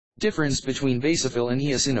Difference between basophil and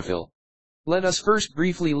eosinophil. Let us first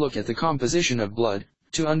briefly look at the composition of blood,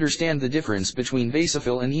 to understand the difference between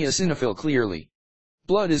basophil and eosinophil clearly.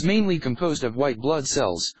 Blood is mainly composed of white blood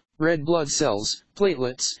cells, red blood cells,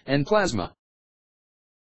 platelets, and plasma.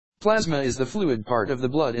 Plasma is the fluid part of the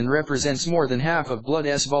blood and represents more than half of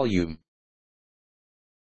blood's volume.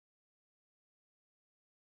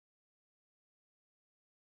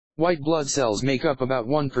 White blood cells make up about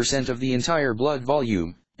 1% of the entire blood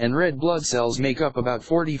volume, and red blood cells make up about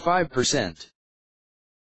 45%.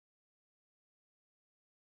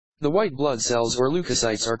 The white blood cells or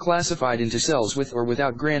leukocytes are classified into cells with or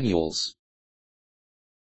without granules.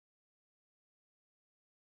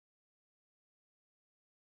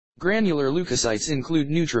 Granular leukocytes include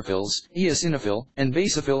neutrophils, eosinophil, and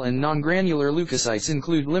basophil, and non-granular leukocytes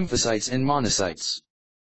include lymphocytes and monocytes.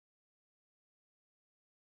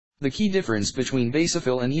 The key difference between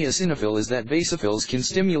basophil and eosinophil is that basophils can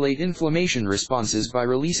stimulate inflammation responses by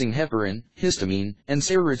releasing heparin, histamine, and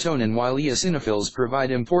serotonin, while eosinophils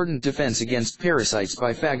provide important defense against parasites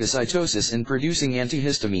by phagocytosis and producing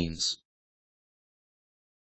antihistamines.